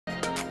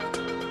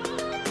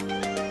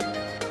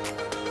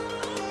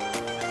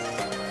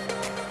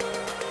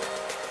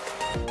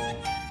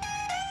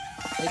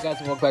Hey guys,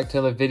 and welcome back to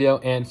another video.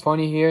 And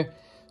Infornia here.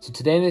 So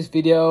today in this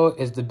video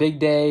is the big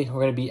day.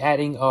 We're gonna be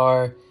adding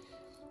our,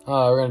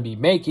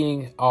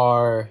 making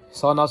our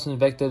Solenopsis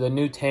invicta, the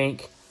new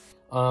tank.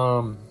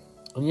 And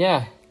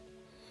yeah,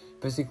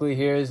 basically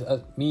here's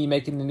me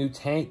making the new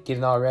tank,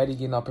 getting all ready,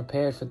 getting all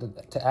prepared for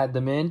to add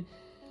them in.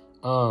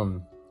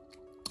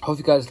 Hope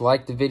you guys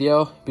liked the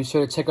video. Be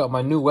sure to check out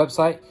my new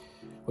website,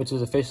 which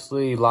is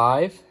officially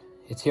live.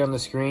 It's here on the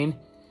screen,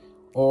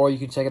 or you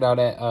can check it out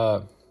at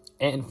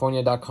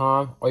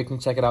Infornia.com, or you can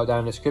check it out down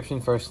in the description,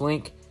 first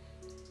link.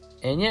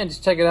 And yeah,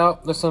 just check it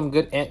out. There's some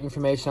good ant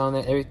information on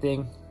it,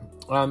 everything.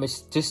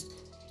 It's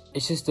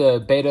just a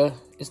beta.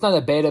 It's not a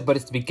beta, but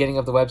it's the beginning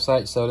of the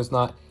website, so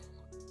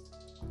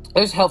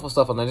there's helpful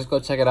stuff on there. Just go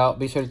check it out.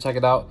 Be sure to check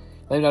it out.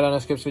 Let me know down in the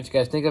description what you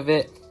guys think of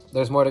it.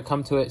 There's more to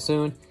come to it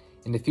soon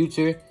in the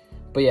future.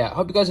 But yeah,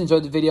 hope you guys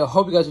enjoyed the video.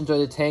 Hope you guys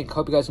enjoyed the tank.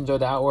 Hope you guys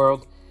enjoyed the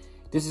Outworld.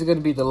 This is going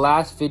to be the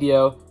last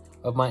video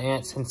of my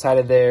ants inside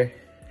of their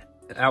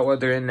Outworld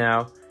they're in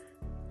now,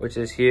 which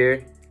is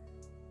here.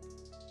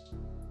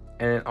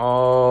 And then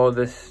all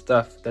this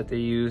stuff that they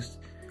used,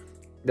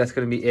 that's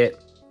going to be it.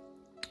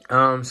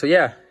 So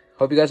yeah,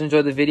 hope you guys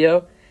enjoyed the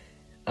video.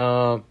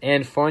 And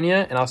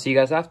Infornia, and I'll see you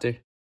guys after.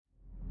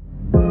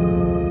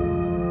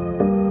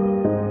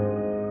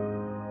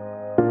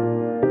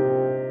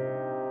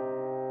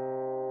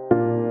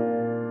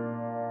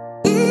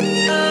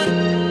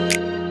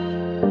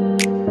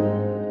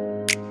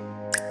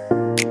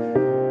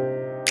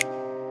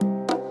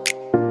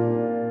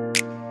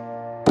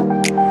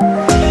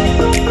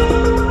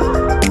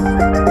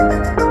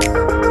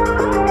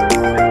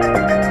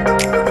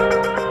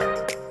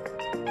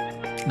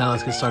 Now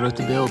let's get started with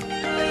the build.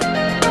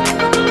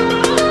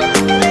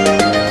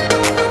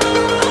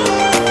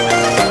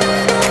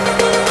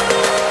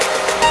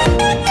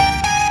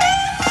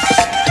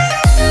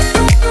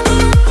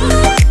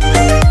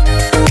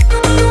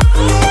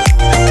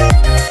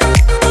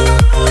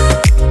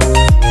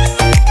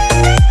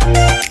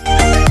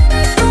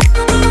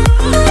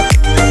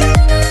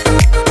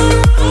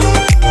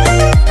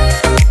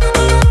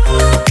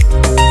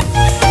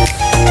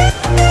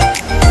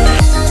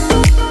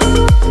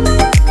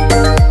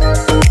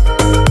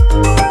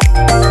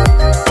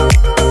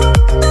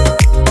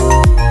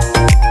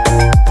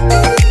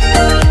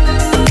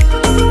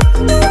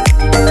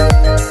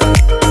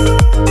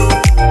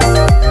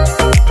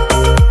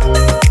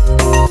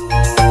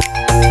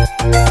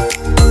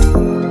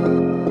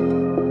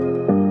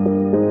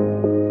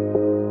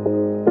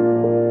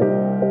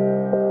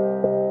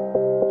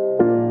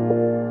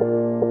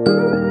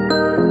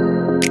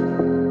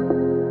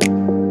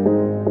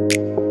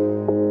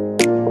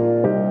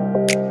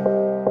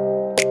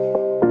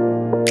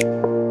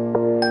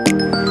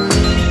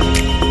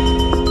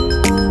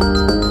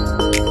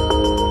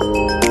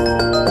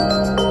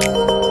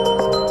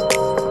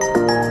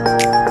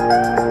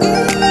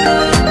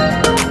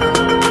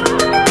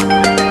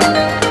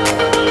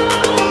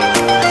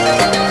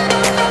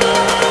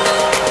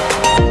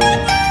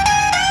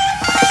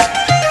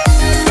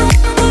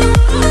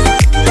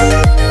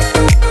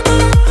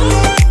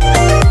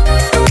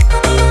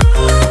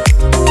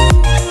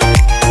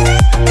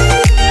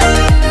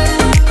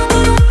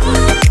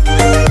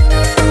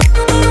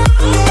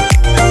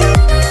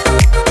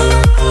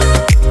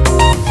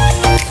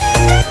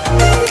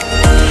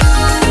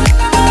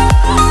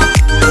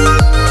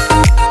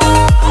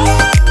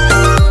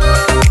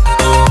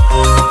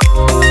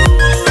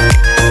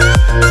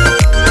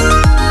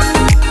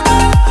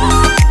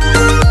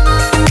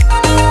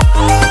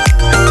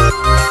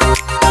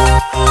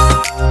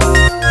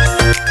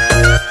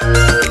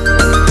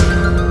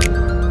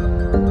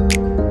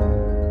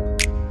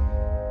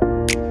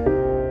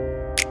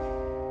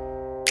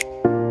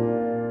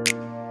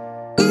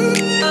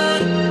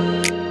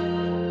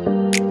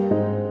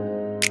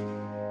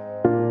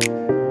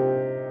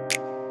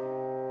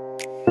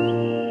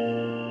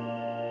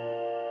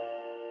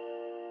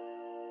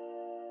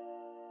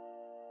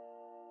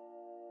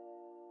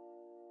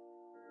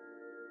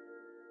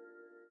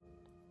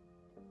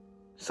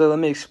 So let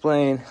me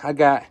explain. I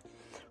got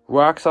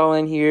rocks all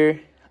in here.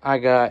 I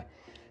got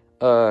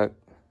what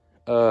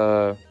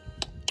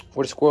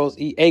do squirrels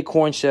eat?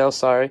 Acorn shells,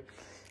 sorry.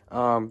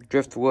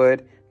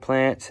 Driftwood,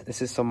 plants.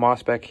 This is some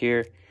moss back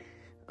here.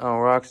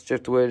 Rocks,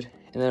 driftwood,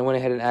 and then I went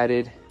ahead and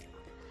added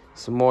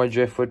some more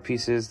driftwood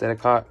pieces that I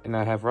caught, and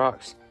I have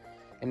rocks.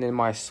 And then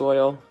my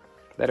soil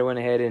that I went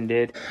ahead and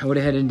did. I went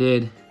ahead and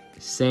did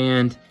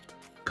sand,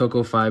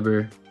 cocoa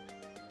fiber,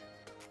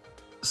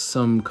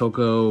 some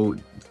cocoa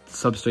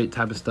substrate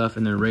type of stuff,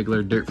 and then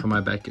regular dirt from my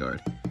backyard,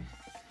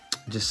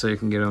 just so you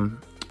can get them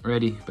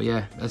ready. But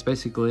yeah, that's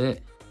basically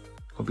it.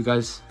 Hope you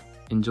guys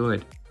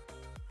enjoyed.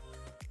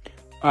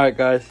 All right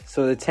guys,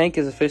 so the tank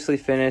is officially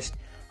finished.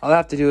 All I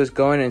have to do is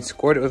go in and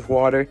squirt it with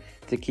water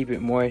to keep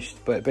it moist,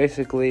 but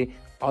basically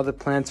all the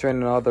plants are in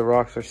and all the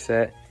rocks are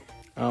set.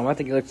 I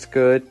think it looks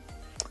good.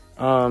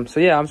 So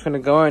yeah, I'm just gonna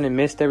go in and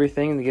mist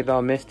everything and get it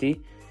all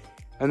misty,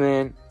 and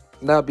then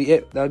that'll be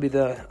it. That'll be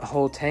the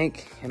whole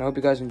tank, and I hope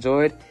you guys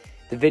enjoyed.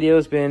 the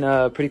video's been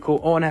pretty cool.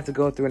 Oh, and I have to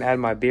go through and add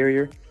my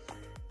barrier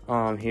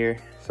here.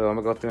 So I'm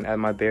gonna go through and add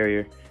my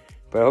barrier.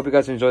 But I hope you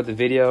guys enjoyed the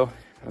video.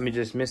 Let me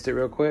just mist it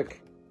real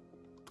quick.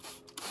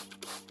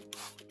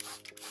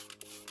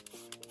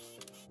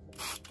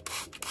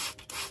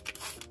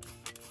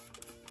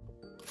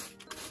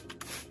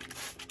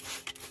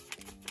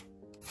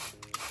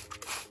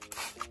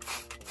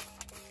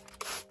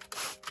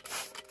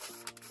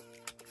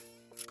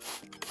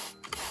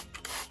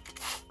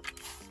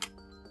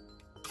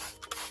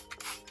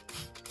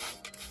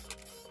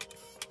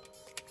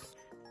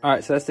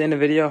 Alright, so that's the end of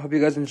the video. Hope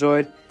you guys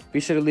enjoyed. Be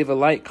sure to leave a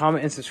like,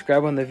 comment, and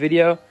subscribe on the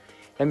video.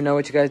 Let me know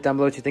what you guys down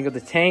below what you think of the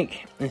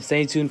tank. And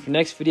stay tuned for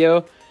next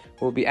video.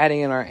 We'll be adding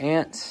in our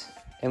ants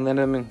and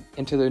letting them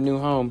into their new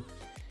home.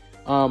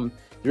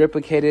 They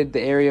replicated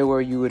the area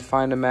where you would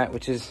find them at,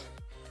 which is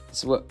this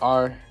is what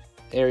our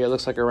area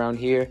looks like around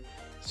here.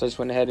 So I just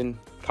went ahead and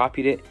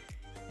copied it.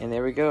 And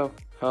there we go.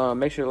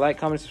 Make sure to like,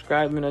 comment,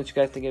 subscribe. Let me know what you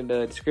guys think in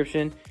the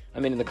description.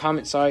 In the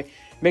comments, sorry.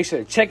 Make sure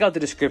to check out the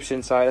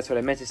description. Sorry, that's what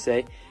I meant to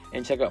say.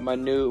 And check out my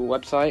new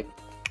website,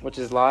 which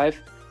is live.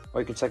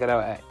 Or you can check it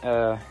out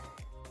at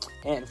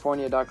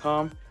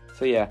Infornia.com.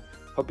 So yeah,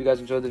 hope you guys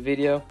enjoyed the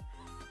video.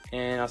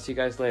 And I'll see you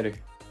guys later.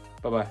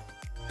 Bye-bye.